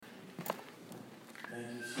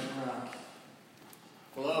And Shamrock.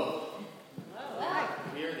 Hello. Hello.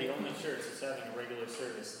 We are the only church that's having a regular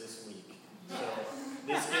service this week. So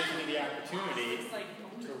this gives me the opportunity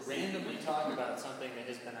to randomly talk about something that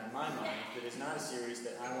has been on my mind that is not a series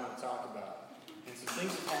that I want to talk about. And some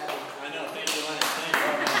things have happened. I know, thank you, Leonard. Thank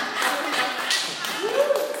you.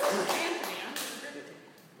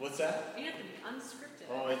 What's that? Anthony, unscripted.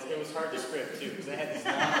 Oh, it was hard to script too, because I had this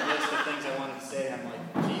long list of things I wanted to say. I'm like,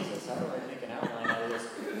 Jesus, how do I make an outline out of this?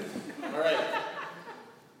 All right.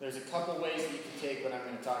 There's a couple ways that you can take what I'm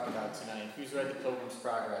going to talk about tonight. Who's read The Pilgrim's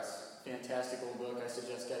Progress? Fantastic old book. I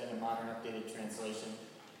suggest getting a modern, updated translation.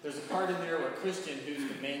 There's a part in there where Christian, who's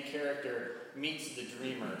the main character, meets the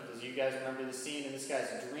dreamer. Does you guys remember the scene? And this guy's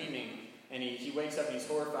dreaming, and he wakes up and he's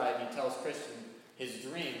horrified, and he tells Christian his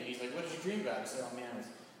dream. And he's like, what did you dream about? He said, oh man,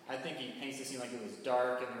 I think he paints the scene like it was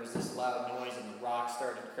dark, and there was this loud noise, and the rocks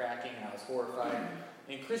started cracking, and I was horrified.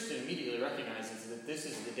 And Christian immediately recognizes that this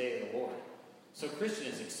is the day of the Lord. So Christian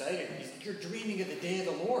is excited. He's like, you're dreaming of the day of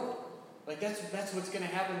the Lord. Like, that's what's going to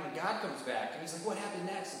happen when God comes back. And he's like, what happened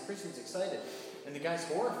next? And Christian's excited. And the guy's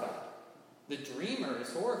horrified. The dreamer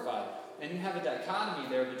is horrified. And you have a dichotomy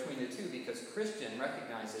there between the two, because Christian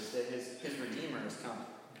recognizes that his Redeemer is coming.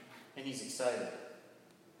 And he's excited.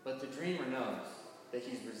 But the dreamer knows that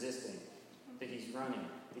he's resisting, that he's running,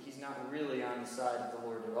 that he's not really on the side of the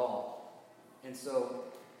Lord at all. And so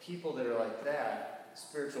people that are like that,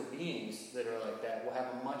 spiritual beings that are like that, will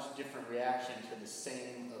have a much different reaction to the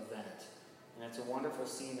same event. And it's a wonderful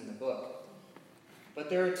scene in the book. But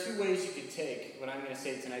there are two ways you could take what I'm going to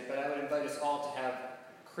say tonight, but I would invite us all to have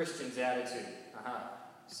Christian's attitude.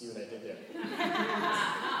 See what I did there?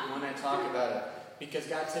 When I talk about it. Because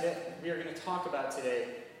today, we are going to talk about today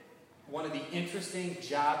one of the interesting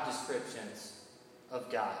job descriptions of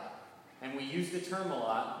God. And we use the term a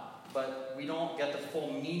lot, but we don't get the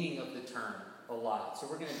full meaning of the term a lot. So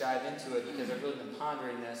we're going to dive into it, because I've really been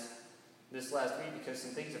pondering this last week, because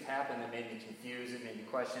some things have happened that made me confused, and made me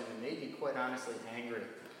question, and made me quite honestly angry.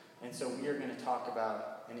 And so we are going to talk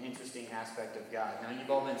about an interesting aspect of God. Now, you've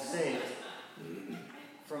all been saved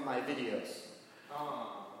from my videos.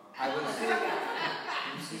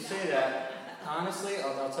 You say that. Honestly,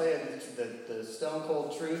 I'll tell you the stone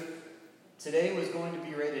cold truth. Today was going to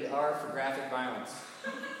be rated R for graphic violence.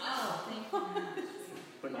 Oh, thank you.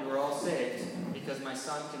 But you were all saved, because my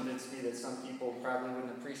son convinced me that some people probably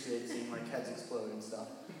wouldn't appreciate seeing like heads explode and stuff.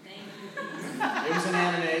 Thank you. It was an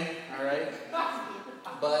anime, alright?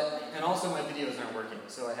 And also my videos aren't working,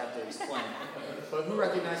 so I have to explain. But who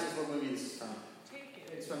recognizes what movie this is from? Taken.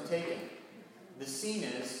 It's from Taken. The scene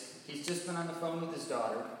is, he's just been on the phone with his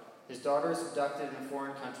daughter. His daughter is abducted in a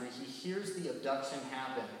foreign country. He hears the abduction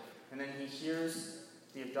happen, and then he hears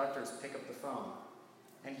the abductors pick up the phone.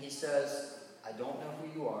 And he says, I don't know who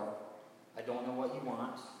you are. I don't know what you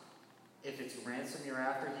want. If it's ransom you're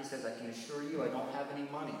after, he says, I can assure you I don't have any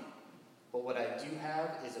money. But what I do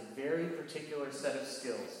have is a very particular set of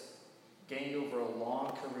skills, gained over a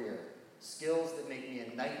long career. Skills that make me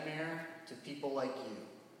a nightmare to people like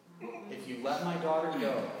you. If you let my daughter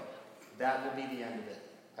go, that will be the end of it.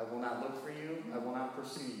 I will not look for you. I will not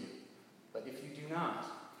pursue you. But if you do not,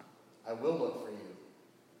 I will look for you.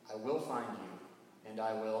 I will find you. And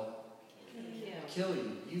I will kill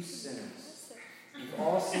you, you sinners. You've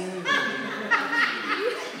all seen the movie.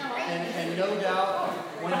 And no doubt,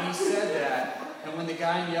 when he said that, and when the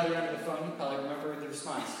guy on the other end of the phone, you probably remember the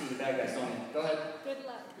response to the bad guys, don't you? Go ahead. Good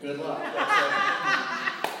luck. Good luck. That's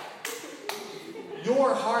it.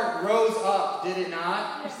 Your heart rose up, did it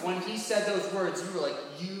not? When he said those words, you were like,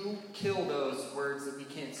 you kill those words that we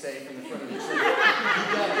can't say from the front of the church. You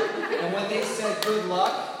got it. And when they said good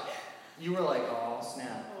luck, you were like, oh,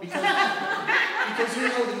 snap. Because you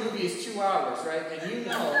know the movie is 2 hours, right? And you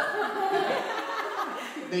know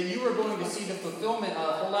that you are going to see the fulfillment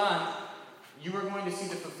of, you are going to see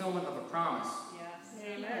the fulfillment of a promise. Yes.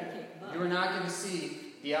 Amen. You are not going to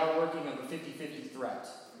see the outworking of a 50-50 threat.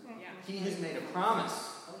 He has made a promise.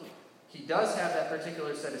 He does have that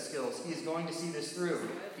particular set of skills. He is going to see this through.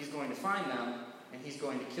 He's going to find them, and he's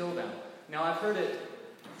going to kill them. Now, I've heard it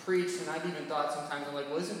preached, and I've even thought sometimes, I'm like,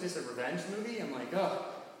 well, isn't this a revenge movie? I'm like, oh,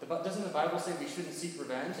 doesn't the Bible say we shouldn't seek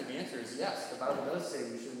revenge? And the answer is yes, the Bible does say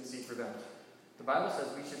we shouldn't seek revenge. The Bible says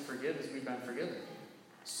we should forgive as we've been forgiven.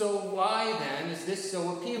 So why, then, is this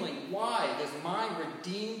so appealing? Why does my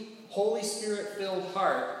redeemed, Holy Spirit-filled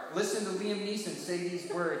heart listen to Liam Neeson say these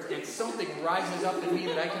words, and something rises up in me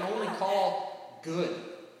that I can only call good?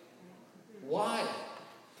 Why?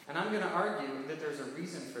 And I'm going to argue that there's a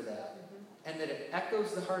reason for that. And that it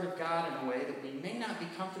echoes the heart of God in a way that we may not be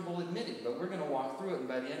comfortable admitting, but we're going to walk through it, and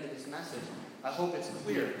by the end of this message, I hope it's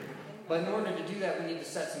clear. But in order to do that, we need to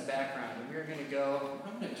set some background. And we're going to go,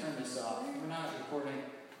 I'm going to turn this off. We're not recording.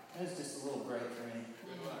 That's just a little bright for me.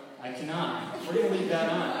 I cannot. We're going to leave that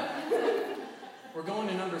on. We're going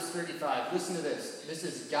to Numbers 35. Listen to this. This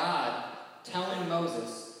is God telling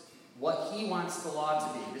Moses what he wants the law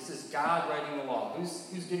to be. This is God writing the law.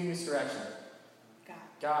 Who's giving this direction?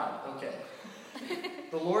 God. Okay.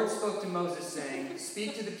 The Lord spoke to Moses, saying,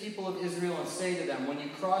 "Speak to the people of Israel and say to them, when you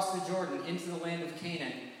cross the Jordan into the land of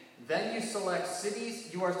Canaan, then you select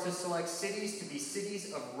cities. You are to select cities to be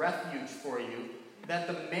cities of refuge for you, that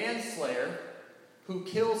the manslayer who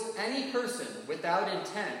kills any person without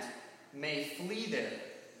intent may flee there.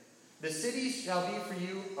 The cities shall be for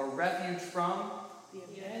you a refuge from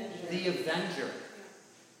the avenger,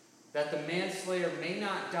 that the manslayer may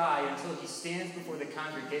not die until he stands before the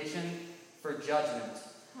congregation for judgment.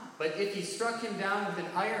 But if he struck him down with an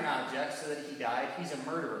iron object so that he died, he's a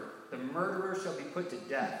murderer. The murderer shall be put to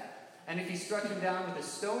death. And if he struck him down with a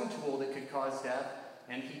stone tool that could cause death,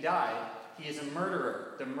 and he died, he is a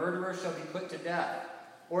murderer. The murderer shall be put to death.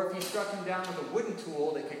 Or if he struck him down with a wooden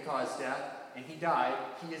tool that could cause death, and he died,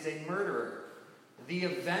 he is a murderer. The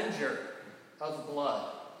avenger of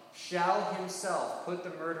blood shall himself put the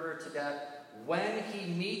murderer to death. When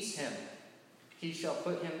he meets him, he shall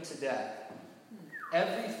put him to death."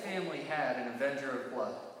 Every family had an avenger of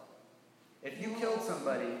blood. If you killed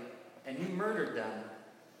somebody and you murdered them,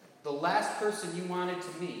 the last person you wanted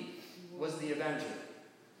to meet was the avenger.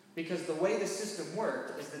 Because the way the system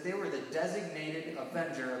worked is that they were the designated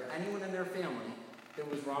avenger of anyone in their family that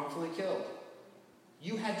was wrongfully killed.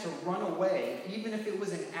 You had to run away, even if it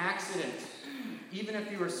was an accident. Even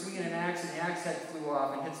if you were swinging an axe and the axe head flew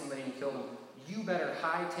off and hit somebody and killed them, you better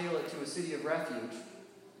hightail it to a city of refuge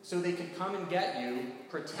so they could come and get you,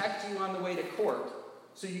 protect you on the way to court,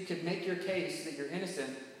 so you could make your case that you're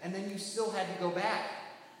innocent, and then you still had to go back.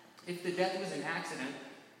 If the death was an accident,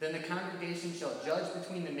 then the congregation shall judge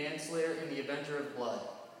between the manslayer and the avenger of blood,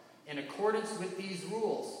 in accordance with these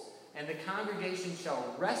rules. And the congregation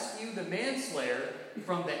shall rescue the manslayer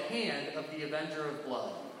from the hand of the avenger of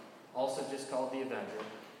blood, also just called the avenger.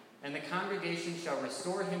 And the congregation shall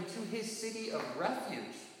restore him to his city of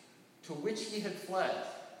refuge, to which he had fled,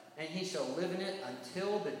 and he shall live in it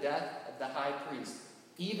until the death of the high priest,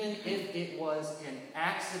 even if it was an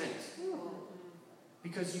accident,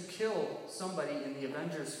 because you killed somebody in the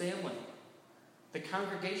avenger's family. The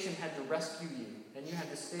congregation had to rescue you, and you had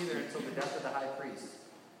to stay there until the death of the high priest.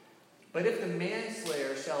 But if the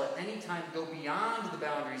manslayer shall at any time go beyond the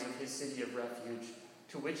boundaries of his city of refuge,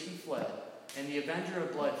 to which he fled, and the avenger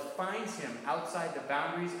of blood finds him outside the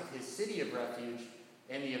boundaries of his city of refuge,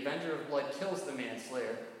 and the avenger of blood kills the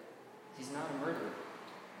manslayer, he's not a murderer.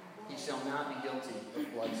 He shall not be guilty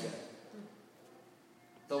of bloodshed.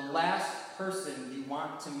 The last person you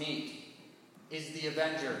want to meet is the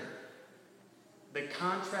avenger. The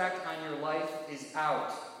contract on your life is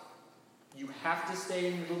out. You have to stay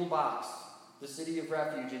in your little box, the city of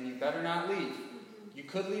refuge, and you better not leave. You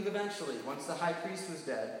could leave eventually, once the high priest was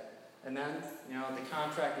dead, and then, the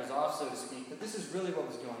contract was off, so to speak. But this is really what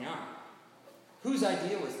was going on. Whose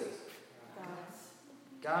idea was this?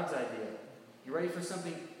 God's idea. You ready for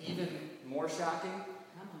something even more shocking?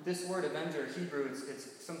 This word avenger, Hebrew,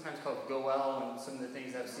 it's sometimes called goel, and some of the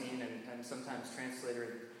things I've seen, and sometimes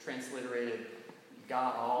transliterated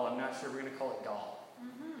Gaal. I'm not sure, we're going to call it Gaal.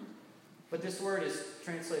 But this word is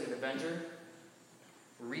translated avenger,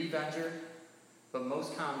 revenger, but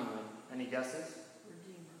most commonly, any guesses?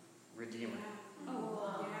 Redeemer. Oh,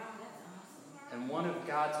 wow. That's awesome. And one of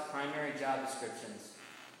God's primary job descriptions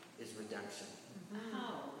is redemption.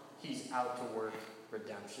 He's out to work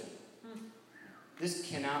redemption. This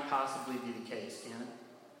cannot possibly be the case,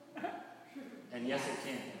 can it? And yes, it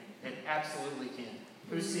can. It absolutely can.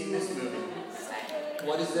 Who's seen this movie?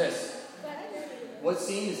 What is this? What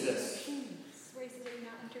scene is this? Races are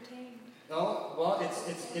not entertained. Oh, well,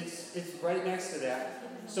 it's right next to that.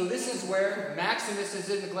 So this is where Maximus is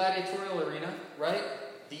in the gladiatorial arena, right?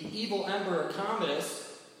 The evil emperor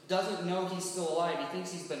Commodus doesn't know he's still alive. He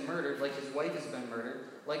thinks he's been murdered, like his wife has been murdered,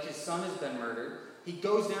 like his son has been murdered. He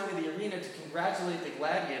goes down to the arena to congratulate the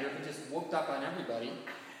gladiator who just whooped up on everybody.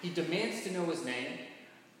 He demands to know his name,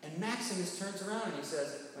 and Maximus turns around and he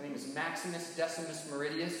says, "My name is Maximus Decimus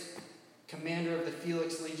Meridius, commander of the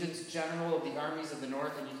Felix Legions, general of the armies of the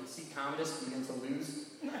north." And you can see Commodus begin to lose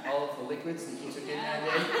all of the liquids that he took in that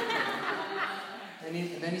day.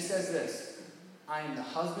 And then he says this: "I am the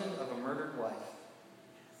husband of a murdered wife,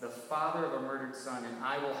 the father of a murdered son, and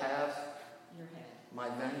I will have my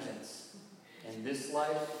vengeance in this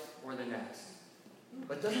life or the next."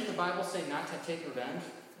 But doesn't the Bible say not to take revenge?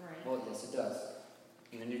 Right. Well, yes, it does.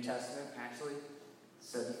 In the New Testament, actually,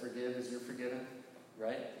 said to forgive as you're forgiven.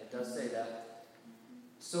 Right? It does say that.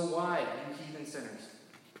 So why, you heathen sinners?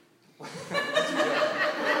 That's a joke.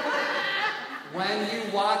 When you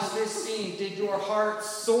watch this scene, did your heart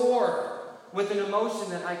soar with an emotion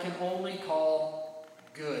that I can only call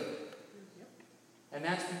good? And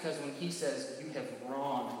that's because when he says, you have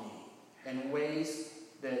wronged me in ways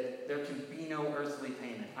that there can be no earthly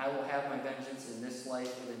payment, I will have my vengeance in this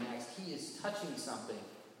life or the next, he is touching something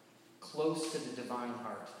close to the divine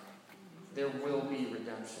heart. There will be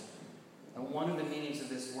redemption. And one of the meanings of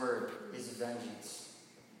this word is vengeance.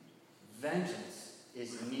 Vengeance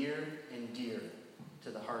is near and dear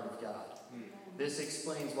to the heart of God. This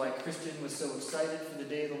explains why Christian was so excited for the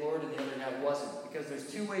day of the Lord and the other guy wasn't. Because there's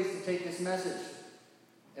two ways to take this message.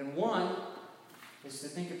 And one is to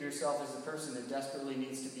think of yourself as the person that desperately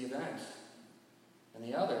needs to be avenged. And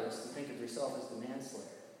the other is to think of yourself as the manslayer.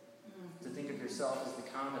 To think of yourself as the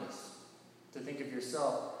Commodus. To think of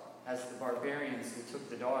yourself as the barbarians who took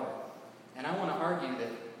the daughter. And I want to argue that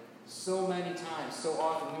so many times, so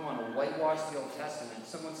often, we want to whitewash the Old Testament.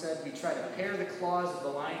 Someone said we try to pare the claws of the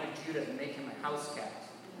Lion of Judah and make him a house cat.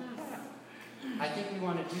 I think we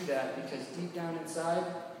want to do that because deep down inside,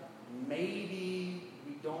 maybe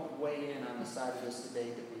we don't weigh in on the side of this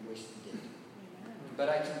debate that we wish we did. But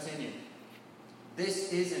I continue.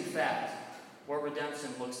 This is, in fact, what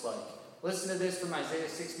redemption looks like. Listen to this from Isaiah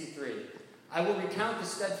 63. I will recount the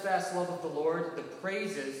steadfast love of the Lord, the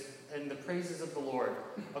praises of the Lord,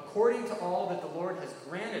 according to all that the Lord has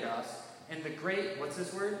granted us, and the great, what's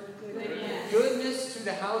this word? Goodness to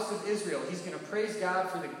the house of Israel. He's going to praise God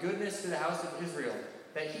for the goodness to the house of Israel,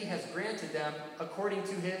 that he has granted them according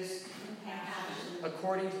to the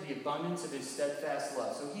abundance of his steadfast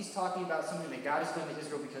love. So he's talking about something that God has done to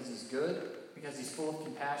Israel because he's good, because he's full of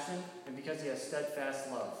compassion, and because he has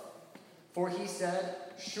steadfast love. For he said,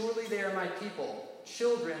 surely they are my people,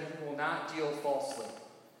 children who will not deal falsely.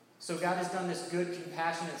 So God has done this good,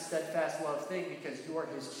 compassionate, steadfast love thing because you are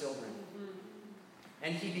his children.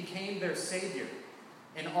 And he became their Savior.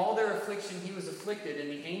 In all their affliction he was afflicted, and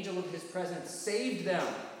the angel of his presence saved them.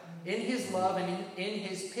 In his love and in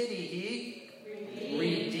his pity he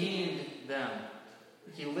redeemed them.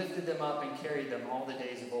 He lifted them up and carried them all the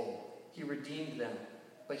days of old. He redeemed them.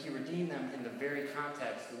 But he redeemed them in the very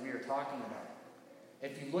context that we are talking about.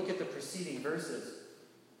 If you look at the preceding verses,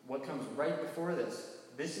 what comes right before this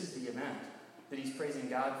is the event that he's praising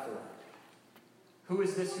God for. Who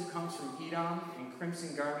is this who comes from Edom in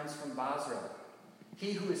crimson garments from Basra?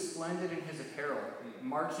 He who is splendid in his apparel,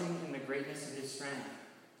 marching in the greatness of his strength.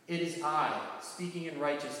 It is I, speaking in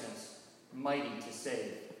righteousness, mighty to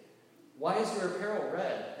save. Why is your apparel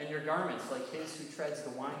red, and your garments like his who treads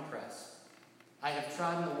the winepress? I have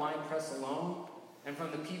trodden the winepress alone, and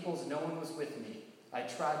from the peoples no one was with me. I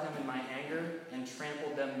trod them in my anger, and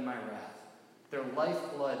trampled them in my wrath. Their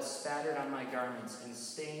lifeblood spattered on my garments, and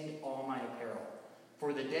stained all my apparel.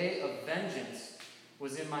 For the day of vengeance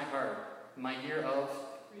was in my heart. My year of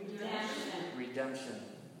redemption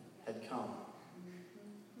had come.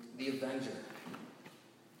 The avenger.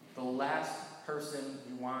 The last person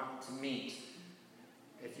you want to meet,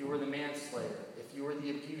 if you were the manslayer, if you were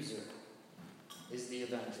the abuser, is the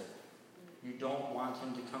avenger. You don't want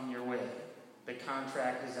him to come your way. The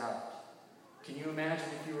contract is out. Can you imagine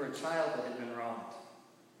if you were a child that had been wronged?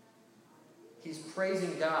 He's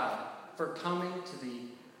praising God for coming to the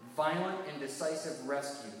violent and decisive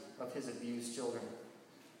rescue of his abused children.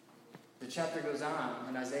 The chapter goes on,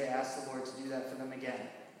 and Isaiah asks the Lord to do that for them again,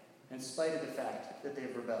 in spite of the fact that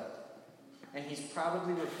they've rebelled. And he's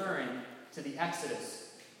probably referring to the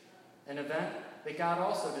Exodus, an event that God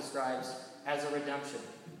also describes as a redemption.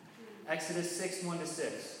 Exodus 6,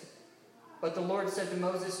 1-6. But the Lord said to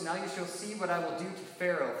Moses, now you shall see what I will do to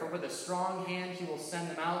Pharaoh, for with a strong hand he will send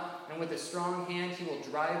them out, and with a strong hand he will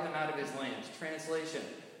drive them out of his land. Translation,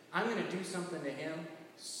 I'm going to do something to him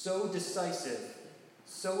so decisive,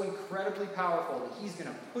 so incredibly powerful, that he's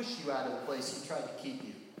going to push you out of the place he tried to keep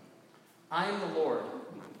you. I am the Lord.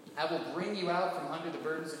 I will bring you out from under the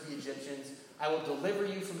burdens of the Egyptians. I will deliver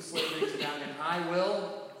you from slavery to them, and I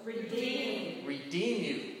will redeem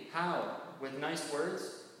you. How? With nice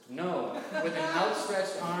words? No, with an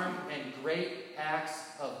outstretched arm and great acts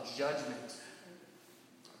of judgment.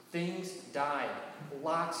 Things died.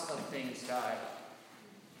 Lots of things died.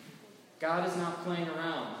 God is not playing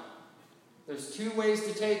around. There's two ways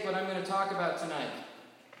to take what I'm going to talk about tonight.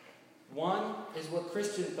 One is what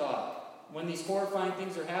Christian thought. When these horrifying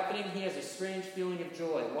things are happening, he has a strange feeling of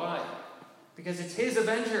joy. Why? Because it's his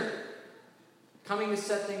avenger, coming to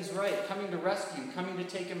set things right, coming to rescue, coming to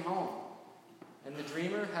take him home. And the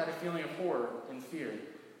dreamer had a feeling of horror and fear,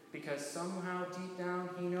 because somehow deep down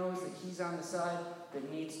he knows that he's on the side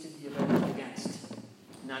that needs to be avenged against.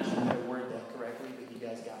 Not sure if I worded that correctly, but you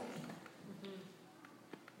guys got it.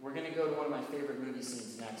 We're going to go to one of my favorite movie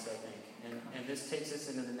scenes next, I think. And this takes us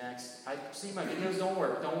into the next. I see my videos don't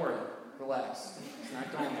work. Don't worry. Relax. It's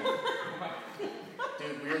not going there.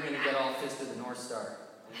 Dude, we're going to get all fisted the North Star.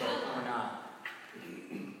 But we're not.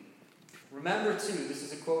 Remember, too, this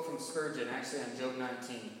is a quote from Spurgeon, actually on Job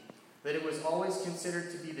 19, that it was always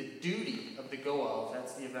considered to be the duty of the Goel,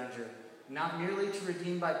 that's the avenger, not merely to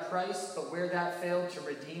redeem by price, but where that failed, to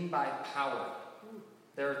redeem by power.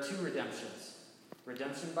 There are two redemptions.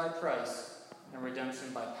 Redemption by price and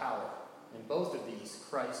redemption by power. And both of these,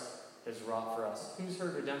 Christ has wrought for us. Who's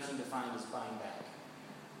heard redemption defined as buying back?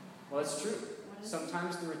 Well, it's true.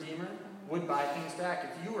 Sometimes the Redeemer would buy things back.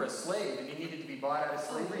 If you were a slave and you needed to be bought out of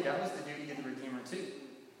slavery, that was the duty of the Redeemer too.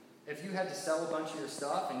 If you had to sell a bunch of your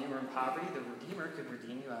stuff and you were in poverty, the Redeemer could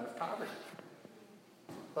redeem you out of poverty.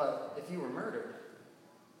 But if you were murdered,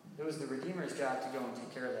 it was the Redeemer's job to go and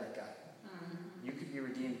take care of that guy. You could be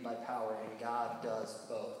redeemed by power, and God does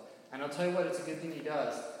both. And I'll tell you what, it's a good thing he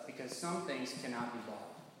does, because some things cannot be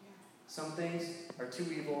bought. Some things are too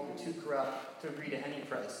evil and too corrupt to agree to any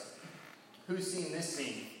price. Who's seen this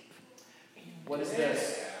scene? What is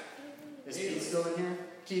this? Is Keith still in here?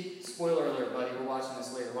 Keith, spoiler alert, buddy. We're watching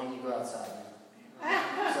this later. Why don't you go outside, man?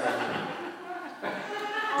 Sorry.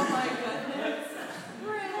 Oh my goodness.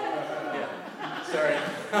 Yeah. Sorry.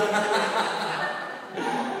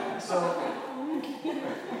 So,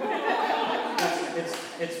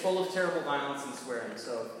 it's full of terrible violence and swearing.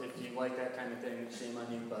 So, if you like that kind of thing, shame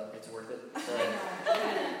on you, but it's worth it.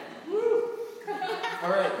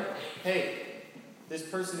 All right. Hey, this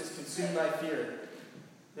person is consumed by fear.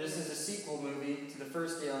 This is a sequel movie to the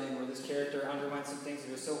first Alien, where this character underwent some things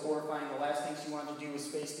that are so horrifying, the last thing she wanted to do was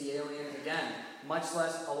face the aliens again, much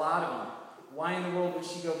less a lot of them. Why in the world would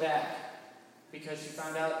she go back? Because she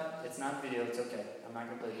found out it's not video, it's okay. I'm not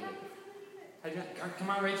going to play video. Come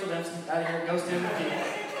on, Rachel Dempsey, out of here, go stand with me.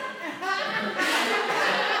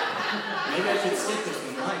 Maybe I should skip this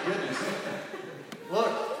one, my goodness.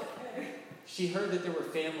 Look, she heard that there were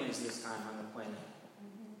families this time on the planet.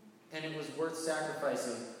 And it was worth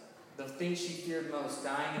sacrificing the thing she feared most,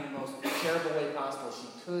 dying in the most terrible way possible. She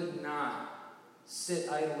could not sit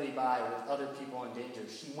idly by with other people in danger.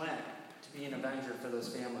 She went to be an avenger for those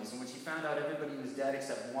families. And when she found out everybody was dead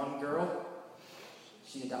except one girl,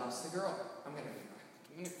 she adopts the girl. I'm gonna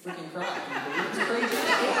freaking cry. It's crazy.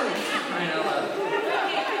 I know.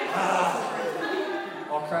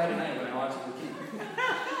 I'll cry tonight when I watch it with you.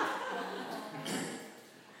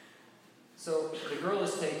 So the girl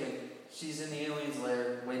is taken. She's in the alien's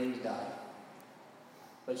lair, waiting to die.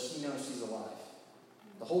 But she knows she's alive.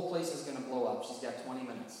 The whole place is going to blow up. She's got 20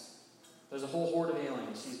 minutes. There's a whole horde of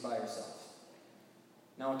aliens. She's by herself.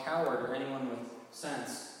 Now, a coward or anyone with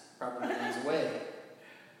sense probably runs away.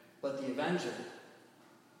 But the Avenger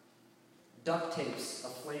duct tapes a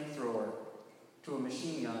flamethrower to a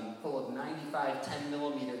machine gun full of 95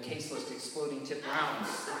 10mm caseless exploding tip rounds.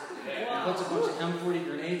 And puts a bunch of M40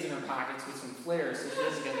 grenades in her pockets with some flares so she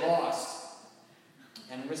doesn't get lost.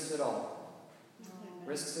 And risks it all.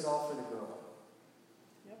 Risks it all for the girl.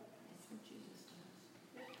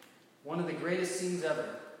 One of the greatest scenes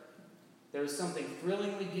ever. There is something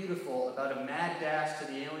thrillingly beautiful about a mad dash to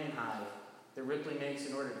the alien hive that Ripley makes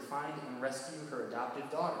in order to find and rescue her adoptive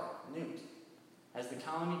daughter, Newt. As the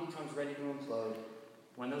colony becomes ready to implode,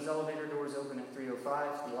 when those elevator doors open at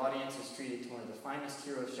 3:05, the audience is treated to one of the finest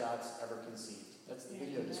hero shots ever conceived. That's the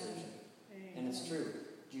video description. And it's true.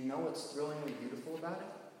 Do you know what's thrillingly beautiful about it?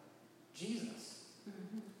 Jesus.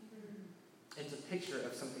 It's a picture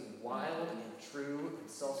of something wild and true and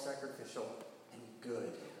self-sacrificial and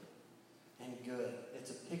good. And good.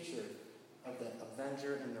 It's a picture of the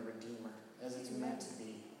Avenger and the Redeemer, as it's meant to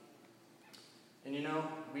be. And you know,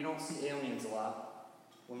 we don't see aliens a lot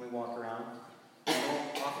when we walk around. We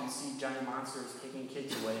don't often see giant monsters taking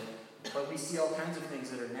kids away. But we see all kinds of things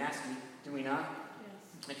that are nasty, do we not?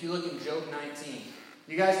 Yes. If you look in Job 19,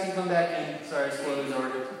 you guys can come back in. Sorry, spoilers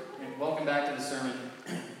already. And welcome back to the sermon.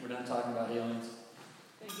 We're done talking about aliens.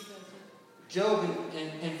 Thank you, Pastor. Job,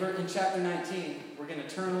 in chapter 19, we're going to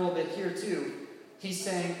turn a little bit here too. He's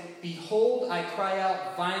saying, "Behold, I cry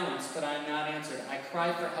out violence, but I am not answered. I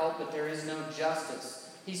cry for help, but there is no justice."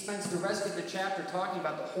 He spends the rest of the chapter talking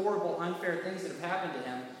about the horrible, unfair things that have happened to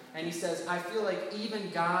him. And he says, "I feel like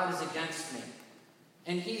even God is against me."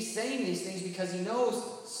 And he's saying these things because he knows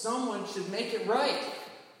someone should make it right.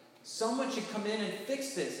 Someone should come in and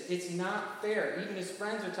fix this. It's not fair. Even his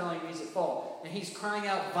friends are telling him he's at fault. And he's crying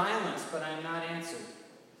out violence, but I'm not answered.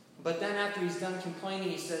 But then after he's done complaining,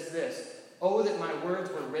 he says this, "Oh, that my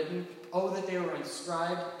words were written. Oh, that they were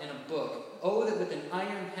inscribed in a book. Oh, that with an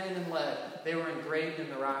iron pen and lead, they were engraved in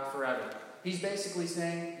the rock forever." He's basically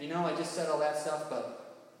saying, I just said all that stuff,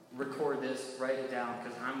 but record this, write it down,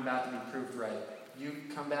 because I'm about to be proved right. You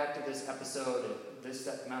come back to this episode at this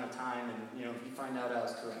amount of time, and you find out I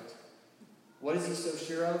was correct. What is he so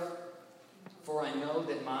sure of? "For I know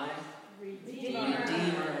that my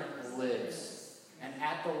Redeemer lives, and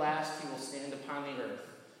at the last he will stand upon the earth.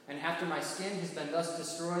 And after my skin has been thus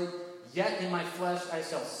destroyed, yet in my flesh I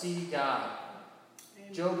shall see God."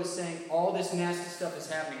 Amen. Job is saying, all this nasty stuff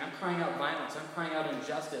is happening. I'm crying out violence. I'm crying out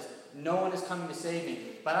injustice. No one is coming to save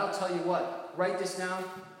me. But I'll tell you what, write this down.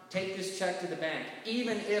 Take this check to the bank.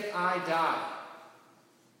 Even if I die,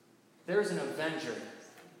 there's an avenger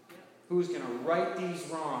who's going to right these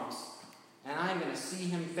wrongs, and I'm going to see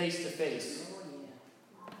him face to face.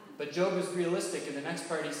 But Job is realistic. In the next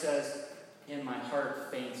part he says, "And my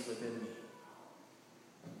heart faints within me."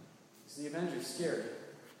 So the avenger's scared,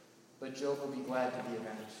 but Job will be glad to be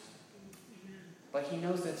avenged. But he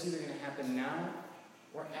knows that's either going to happen now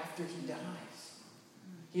or after he dies.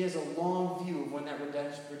 He has a long view of when that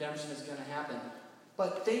redemption is going to happen.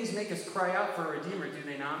 But things make us cry out for a Redeemer, do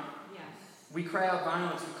they not? Yes. We cry out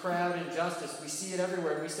violence, we cry out injustice, we see it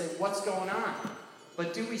everywhere, we say, what's going on?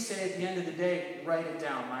 But do we say at the end of the day, write it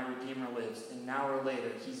down, my Redeemer lives, and now or later,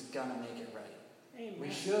 he's going to make it right? Amen. We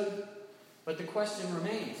should. But the question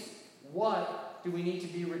remains, what do we need to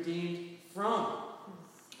be redeemed from?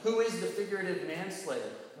 Who is the figurative manslayer?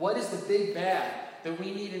 What is the big bad that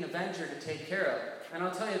we need an avenger to take care of? And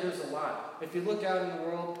I'll tell you, there's a lot. If you look out in the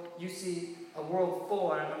world, you see a world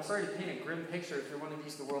full, and I'm sorry to paint a grim picture if you're one of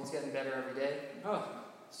these, the world's getting better every day. Oh,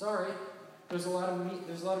 sorry. There's a lot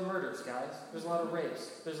of murders, guys. There's a lot of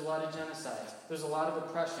rapes. There's a lot of genocides. There's a lot of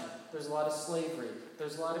oppression. There's a lot of slavery.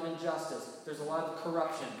 There's a lot of injustice. There's a lot of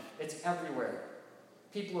corruption. It's everywhere.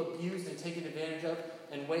 People abused and taken advantage of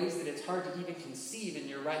in ways that it's hard to even conceive in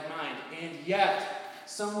your right mind. And yet,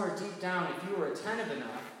 somewhere deep down, if you were attentive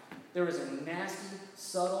enough, there is a nasty,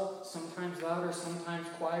 subtle, sometimes louder, sometimes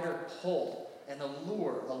quieter pull and a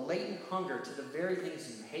lure, a latent hunger to the very things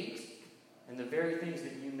you hate and the very things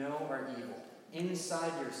that you know are evil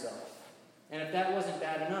inside yourself. And if that wasn't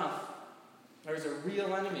bad enough, there's a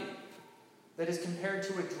real enemy that is compared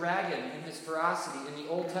to a dragon in his ferocity in the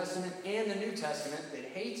Old Testament and the New Testament that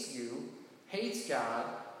hates you, hates God,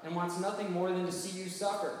 and wants nothing more than to see you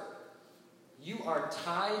suffer. You are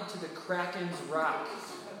tied to the Kraken's rock.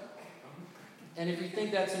 And if you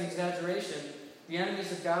think that's an exaggeration, the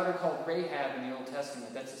enemies of God are called Rahab in the Old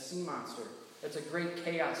Testament. That's a sea monster. That's a great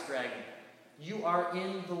chaos dragon. You are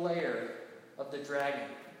in the lair of the dragon.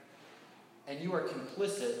 And you are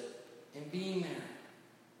complicit in being there.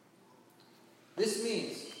 This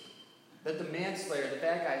means that the manslayer, the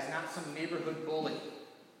bad guy, is not some neighborhood bully.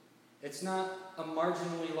 It's not a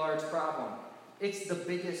marginally large problem. It's the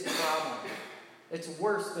biggest problem. It's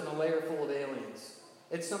worse than a lair full of aliens.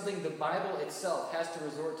 It's something the Bible itself has to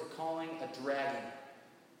resort to calling a dragon.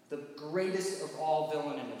 The greatest of all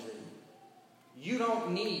villain imagery. You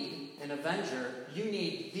don't need an avenger. You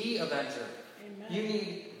need the avenger. Amen. You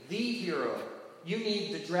need the hero. You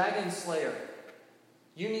need the dragon slayer.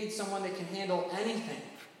 You need someone that can handle anything.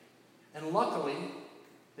 And luckily,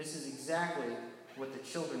 this is exactly what the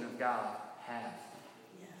children of God have.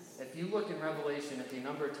 Yes. If you look in Revelation at the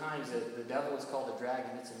number of times that the devil is called a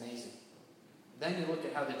dragon, it's amazing. Then you look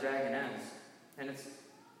at how the dragon ends, and it's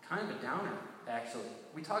kind of a downer, actually.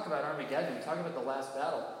 We talk about Armageddon, we talk about the last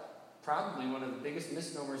battle, probably one of the biggest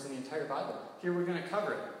misnomers in the entire Bible. Here we're going to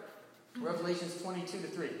cover it. Revelations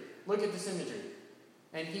 22-3. Look at this imagery.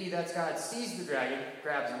 And he, that's God, seized the dragon,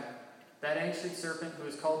 grabs him, that ancient serpent who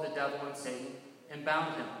is called the devil and Satan, and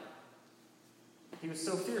bound him. He was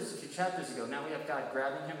so fierce a few chapters ago. Now we have God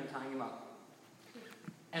grabbing him and tying him up.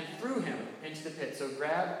 And threw him into the pit. So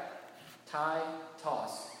grab, tie,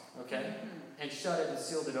 toss, okay? And shut it and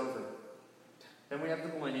sealed it over. Then we have the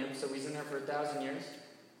millennium, so he's in there for 1,000 years.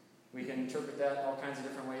 We can interpret that all kinds of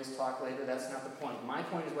different ways, talk later. That's not the point. My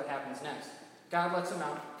point is what happens next. God lets him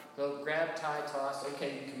out. Go grab, tie, toss.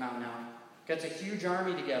 Okay, you come out now. Gets a huge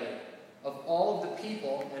army together of all of the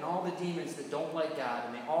people and all the demons that don't like God.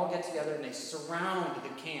 And they all get together and they surround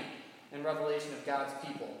the camp in Revelation of God's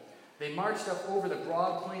people. They marched up over the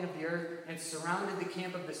broad plain of the earth and surrounded the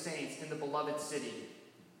camp of the saints in the beloved city.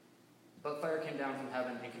 But fire came down from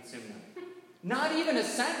heaven and consumed them. Not even a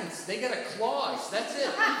sentence. They got a clause. That's it.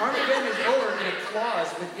 Armageddon is over in a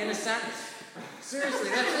clause within a sentence. Seriously,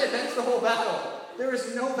 that's it. That's the whole battle. There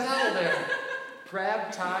is no battle there.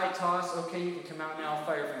 Grab, tie, toss. Okay, you can come out now.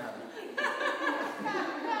 Fire from heaven.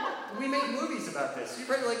 We make movies about this. You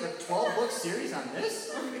read like a 12-book series on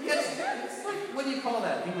this? It's like, what do you call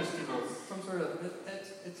that? English people. Some sort of,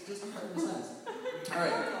 it's just hard sense. All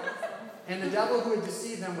right. And the devil who had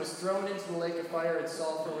deceived them was thrown into the lake of fire and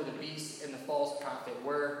sulfur where the beast and the false prophet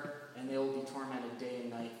were, and they will be tormented day and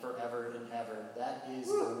night forever and ever. That is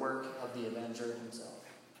the work of the avenger himself.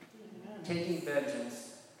 Taking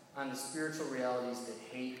vengeance on the spiritual realities that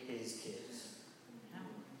hate his kids.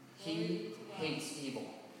 He hates evil.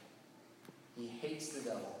 He hates the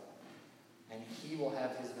devil. And he will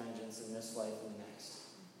have his vengeance in this life and the next.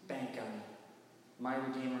 Bank on it. My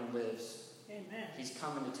Redeemer lives. Amen. He's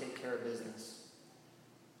coming to take care of business.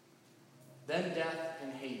 Then death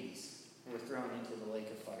and Hades were thrown into the lake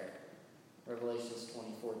of fire. Revelations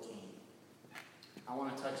 20:14. I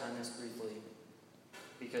want to touch on this briefly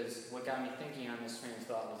because what got me thinking on this train of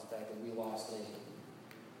thought was the fact that we lost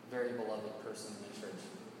a very beloved person in the church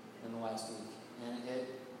in the last week. And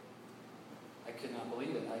I could not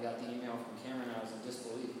believe it. I got the email from Cameron and I was in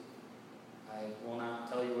disbelief. I will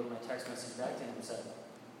not tell you what my text message back to him said.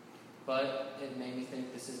 But it made me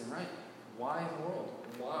think this isn't right. Why in the world?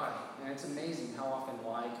 Why? And it's amazing how often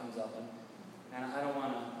why comes up. And I don't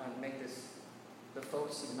want to make this the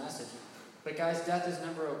focus of the message. But guys, death is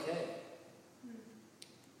never okay.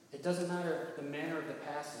 It doesn't matter the manner of the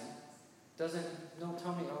passing. Don't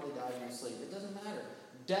tell me, oh, they died in their sleep. It doesn't matter.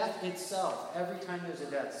 Death itself, every time there's a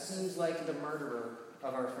death, seems like the murderer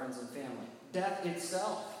of our friends and family. Death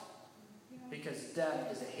itself. Because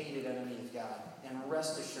death is a hated enemy of God. And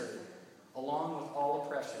rest assured, along with all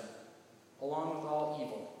oppression, along with all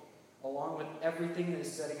evil, along with everything that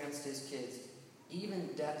is set against his kids, even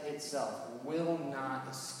death itself will not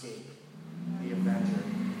escape the avenger.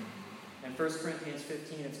 In 1 Corinthians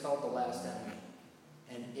 15, it's called the last enemy.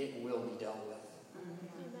 And it will be dealt with.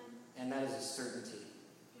 Amen. And that is a certainty.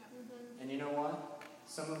 Mm-hmm. And you know what?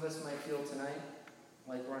 Some of us might feel tonight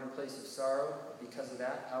like we're in a place of sorrow. Because of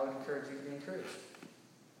that, I would encourage you to be encouraged.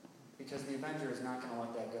 Because the avenger is not going to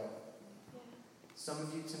let that go. Yeah. Some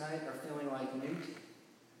of you tonight are feeling like Newt.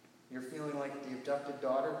 You're feeling like the abducted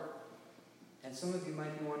daughter. And some of you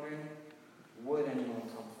might be wondering, would anyone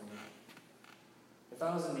come for me? If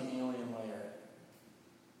I was in the alien layer,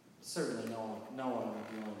 certainly no one would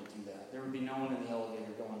be willing to do that. There would be no one in the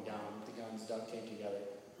elevator going down with the guns duct taped together.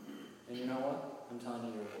 And you know what? I'm telling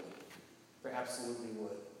you, there would. There absolutely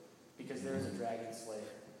would. Because there is a dragon slayer.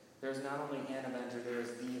 There's not only an avenger, there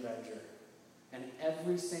is the avenger. And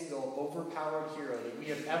every single overpowered hero that we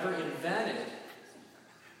have ever invented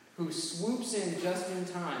who swoops in just in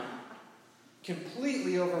time,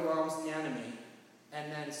 completely overwhelms the enemy,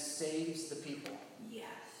 and then saves the people. Yes.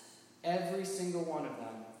 Every single one of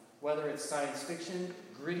them, whether it's science fiction,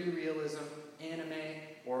 gritty realism, anime,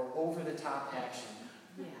 or over-the-top action,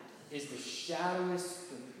 Yes. is the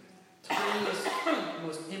shadowest, the tiniest,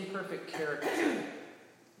 most imperfect character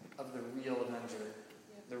of the real avenger,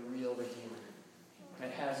 the real redeemer,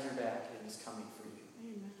 that has your back and is coming for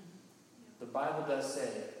you. Amen. The Bible does say,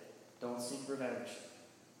 don't seek revenge.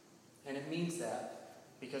 And it means that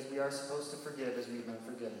because we are supposed to forgive as we've been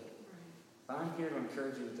forgiven. But I'm here to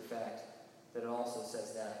encourage you with the fact that it also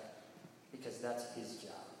says that because that's his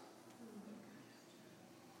job.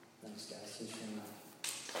 Thanks, guys.